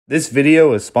This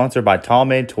video is sponsored by Tall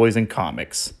Man Toys and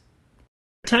Comics.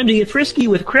 Time to get frisky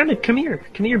with Kremit. Come here.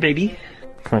 Come here, baby.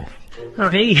 Oh,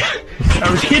 hey. I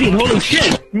was kidding. Holy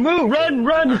shit. Move. Run.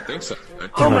 Run. I think so.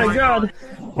 Oh, my God.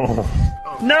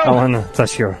 Oh, No. I wanna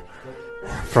touch your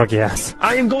froggy ass.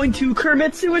 I am going to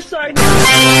commit suicide.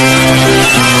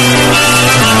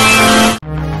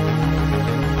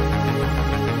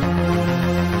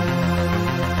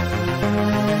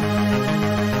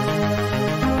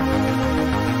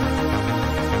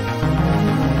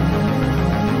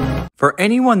 For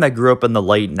anyone that grew up in the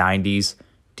late 90s,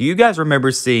 do you guys remember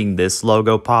seeing this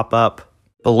logo pop up?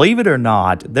 Believe it or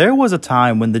not, there was a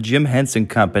time when the Jim Henson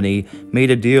Company made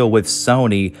a deal with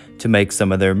Sony to make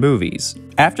some of their movies.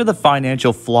 After the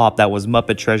financial flop that was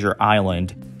Muppet Treasure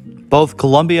Island, both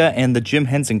Columbia and the Jim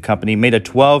Henson Company made a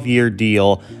 12-year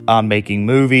deal on making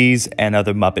movies and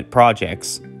other Muppet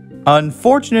projects.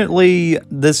 Unfortunately,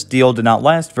 this deal did not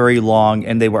last very long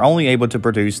and they were only able to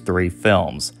produce 3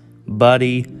 films: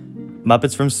 Buddy,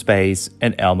 Muppets from Space,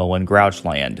 and Elmo in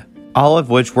Grouchland, all of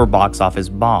which were box office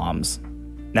bombs.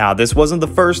 Now, this wasn't the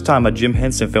first time a Jim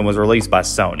Henson film was released by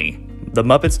Sony. The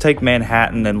Muppets Take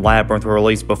Manhattan and Labyrinth were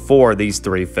released before these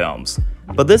 3 films,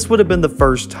 but this would have been the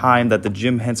first time that the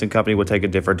Jim Henson Company would take a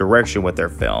different direction with their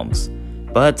films.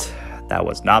 But that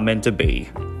was not meant to be.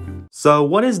 So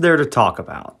what is there to talk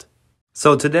about?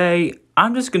 So today,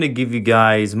 I'm just going to give you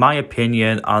guys my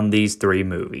opinion on these 3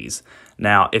 movies.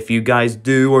 Now, if you guys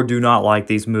do or do not like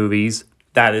these movies,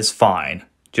 that is fine.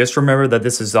 Just remember that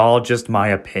this is all just my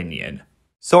opinion.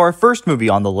 So our first movie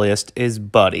on the list is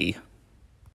Buddy.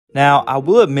 Now, I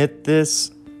will admit this,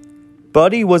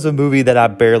 Buddy was a movie that I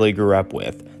barely grew up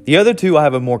with. The other 2 I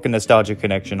have a more nostalgic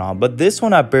connection on, but this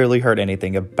one I barely heard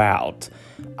anything about.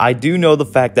 I do know the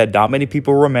fact that not many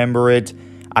people remember it.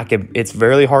 It's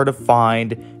very hard to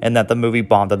find, and that the movie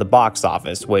bombed at the box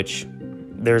office, which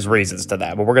there's reasons to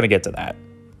that, but we're going to get to that.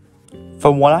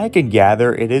 From what I can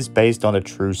gather, it is based on a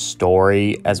true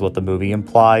story, as what the movie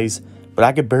implies, but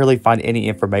I could barely find any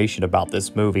information about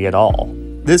this movie at all.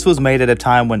 This was made at a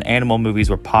time when animal movies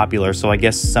were popular, so I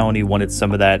guess Sony wanted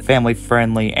some of that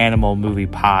family-friendly animal movie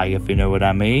pie, if you know what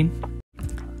I mean.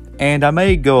 And I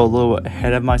may go a little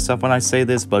ahead of myself when I say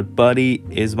this, but Buddy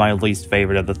is my least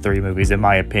favorite of the 3 movies, in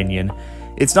my opinion.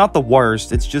 It's not the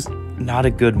worst, it's just not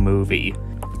a good movie.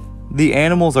 The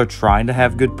animals are trying to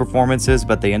have good performances,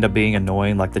 but they end up being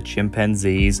annoying, like the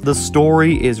chimpanzees. The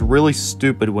story is really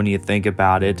stupid when you think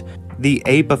about it. The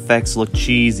ape effects look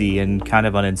cheesy and kind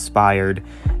of uninspired,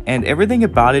 and everything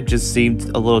about it just seemed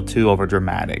a little too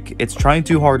overdramatic. It's trying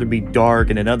too hard to be dark,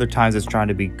 and at other times it's trying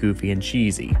to be goofy and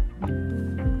cheesy.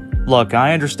 Look,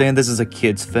 I understand this is a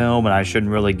kid's film, and I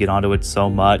shouldn't really get onto it so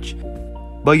much,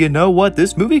 but you know what?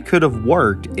 This movie could have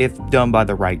worked if done by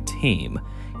the right team.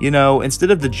 You know,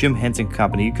 instead of the Jim Henson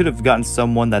Company, you could have gotten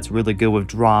someone that's really good with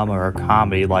drama or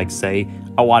comedy, like, say,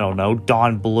 oh, I don't know,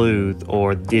 Don Bluth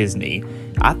or Disney.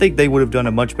 I think they would have done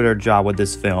a much better job with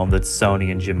this film than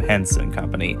Sony and Jim Henson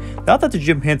Company. Not that the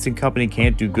Jim Henson Company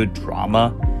can't do good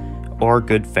drama or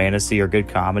good fantasy or good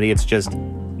comedy, it's just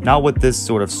not with this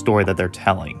sort of story that they're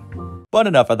telling. But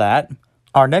enough of that.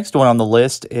 Our next one on the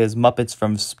list is Muppets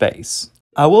from Space.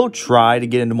 I will try to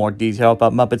get into more detail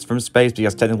about Muppets from Space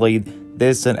because technically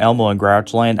this and Elmo in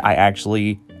Grouchland I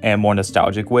actually am more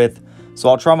nostalgic with, so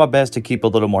I'll try my best to keep a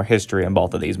little more history in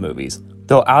both of these movies.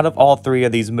 Though out of all 3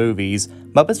 of these movies,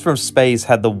 Muppets from Space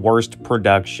had the worst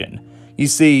production. You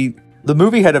see, the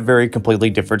movie had a very completely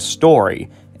different story.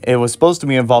 It was supposed to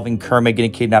be involving Kermit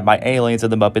getting kidnapped by aliens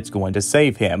and the Muppets going to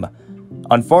save him.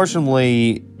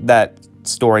 Unfortunately, that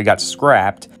story got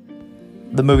scrapped.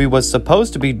 The movie was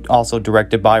supposed to be also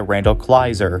directed by Randall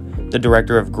Kleiser, the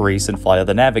director of Grease and Flight of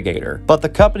the Navigator, but the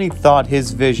company thought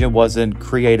his vision wasn't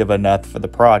creative enough for the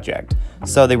project,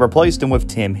 so they replaced him with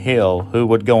Tim Hill, who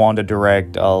would go on to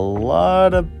direct a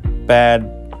lot of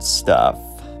bad stuff.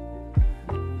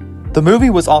 The movie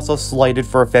was also slated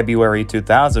for a February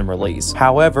 2000 release.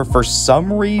 However, for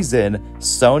some reason,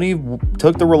 Sony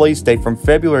took the release date from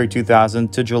February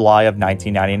 2000 to July of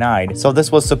 1999. So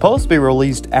this was supposed to be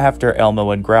released after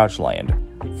Elmo in Grouchland,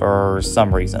 for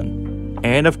some reason.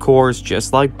 And of course,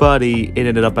 just like Buddy, it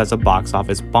ended up as a box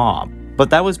office bomb. But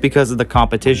that was because of the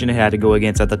competition it had to go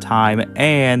against at the time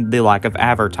and the lack of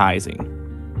advertising.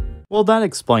 Well, that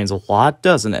explains a lot,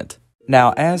 doesn't it?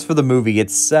 Now, as for the movie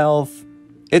itself,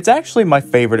 it's actually my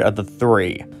favorite of the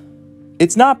 3.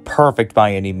 It's not perfect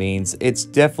by any means. It's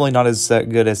definitely not as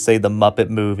good as, say, the Muppet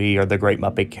Movie or the Great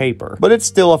Muppet Caper, but it's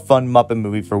still a fun Muppet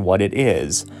movie for what it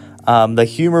is. The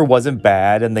humor wasn't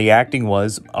bad, and the acting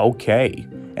was okay.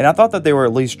 And I thought that they were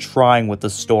at least trying with the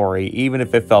story, even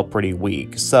if it felt pretty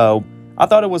weak. So I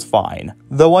thought it was fine.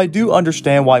 Though I do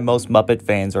understand why most Muppet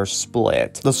fans are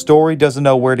split. The story doesn't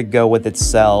know where to go with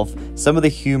itself, some of the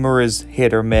humor is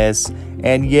hit or miss,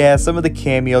 and yeah, some of the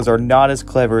cameos are not as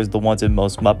clever as the ones in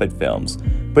most Muppet films.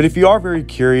 But if you are very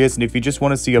curious and if you just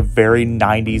want to see a very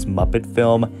 90s Muppet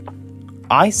film,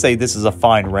 I say this is a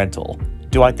fine rental.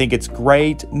 Do I think it's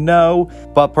great? No,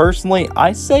 but personally,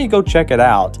 I say go check it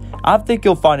out. I think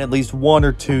you'll find at least 1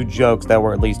 or 2 jokes that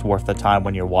were at least worth the time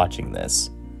when you're watching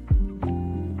this.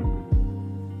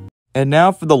 And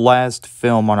now for the last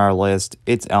film on our list,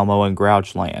 it's Elmo in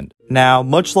Grouchland. Now,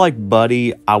 much like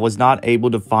Buddy, I was not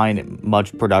able to find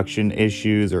much production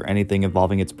issues or anything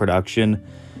involving its production,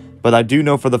 but I do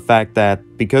know for the fact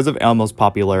that because of Elmo's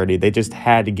popularity, they just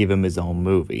had to give him his own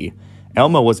movie.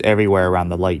 Elmo was everywhere around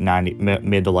the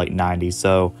mid to late 90s,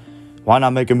 so why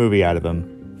not make a movie out of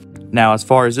him? Now, as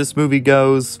far as this movie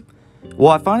goes,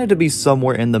 well, I find it to be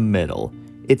somewhere in the middle.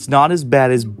 It's not as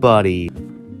bad as Buddy,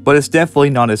 but it's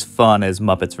definitely not as fun as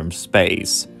Muppets from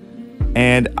Space.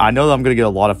 And I know that I'm going to get a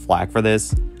lot of flack for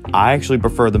this. I actually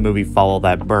prefer the movie Follow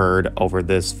That Bird over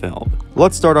this film.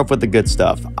 Let's start off with the good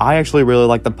stuff. I actually really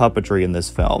like the puppetry in this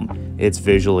film. It's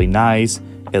visually nice.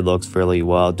 It looks really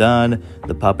well done.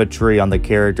 The puppetry on the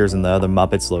characters and the other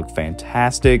Muppets look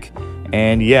fantastic.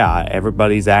 And yeah,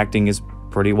 everybody's acting is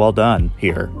pretty well done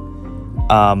here.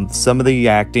 Some of the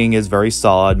acting is very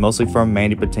solid, mostly from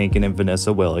Mandy Patinkin and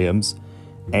Vanessa Williams.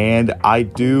 And I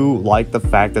do like the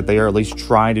fact that they are at least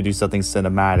trying to do something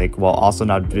cinematic while also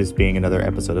not just being another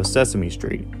episode of Sesame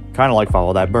Street. Kind of like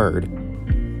Follow That Bird.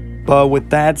 But with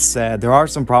that said, there are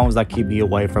some problems that keep me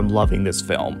away from loving this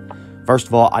film. First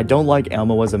of all, I don't like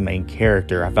Elmo as a main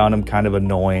character. I found him kind of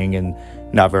annoying and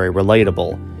not very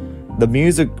relatable.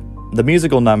 The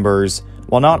musical numbers,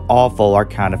 while not awful, are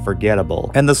kind of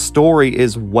forgettable. And the story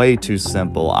is way too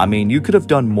simple. I mean, you could have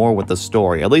done more with the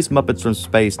story. At least Muppets from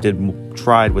Space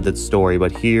tried with its story,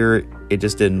 but here, it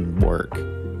just didn't work.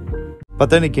 But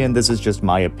then again, this is just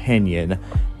my opinion.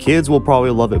 Kids will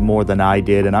probably love it more than I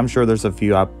did, and I'm sure there's a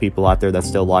few people out there that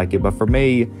still like it, but for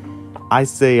me, I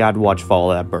say I'd watch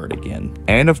Follow That Bird again.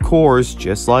 And of course,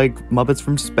 just like Muppets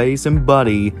from Space and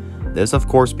Buddy, this of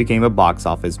course became a box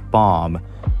office bomb.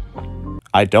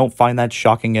 I don't find that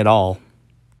shocking at all.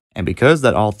 And because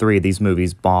that all 3 of these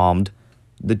movies bombed,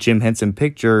 the Jim Henson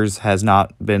Pictures has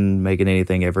not been making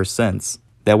anything ever since.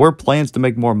 There were plans to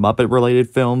make more Muppet-related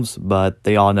films, but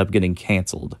they all ended up getting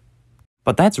canceled.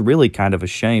 But that's really kind of a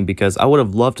shame because I would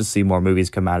have loved to see more movies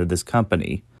come out of this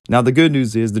company. Now, the good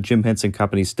news is the Jim Henson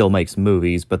Company still makes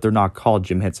movies, but they're not called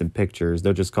Jim Henson Pictures.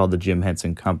 They're just called the Jim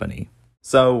Henson Company.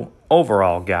 So,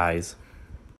 overall, guys,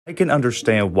 I can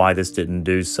understand why this didn't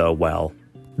do so well.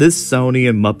 This Sony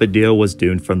and Muppet deal was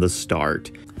doomed from the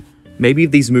start. Maybe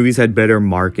if these movies had better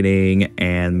marketing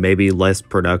and maybe less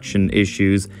production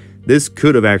issues, this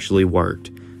could have actually worked.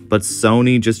 But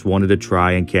Sony just wanted to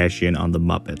try and cash in on the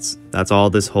Muppets. That's all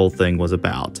this whole thing was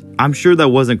about. I'm sure that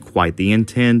wasn't quite the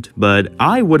intent, but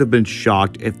I would have been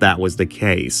shocked if that was the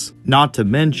case. Not to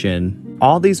mention,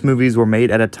 all these movies were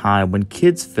made at a time when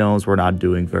kids' films were not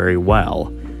doing very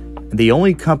well. The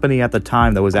only company at the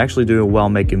time that was actually doing well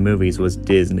making movies was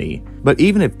Disney. But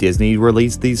even if Disney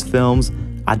released these films,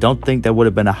 I don't think that would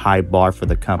have been a high bar for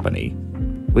the company.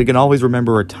 We can always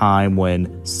remember a time when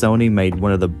Sony made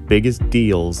one of the biggest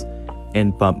deals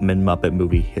in Muppet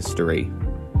movie history.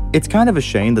 It's kind of a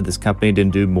shame that this company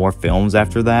didn't do more films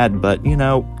after that, but you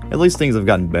know, at least things have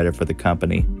gotten better for the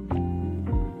company.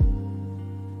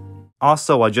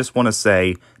 Also, I just want to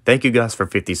say thank you guys for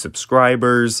 50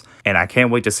 subscribers, and I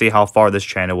can't wait to see how far this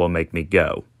channel will make me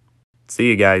go. See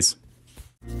you guys.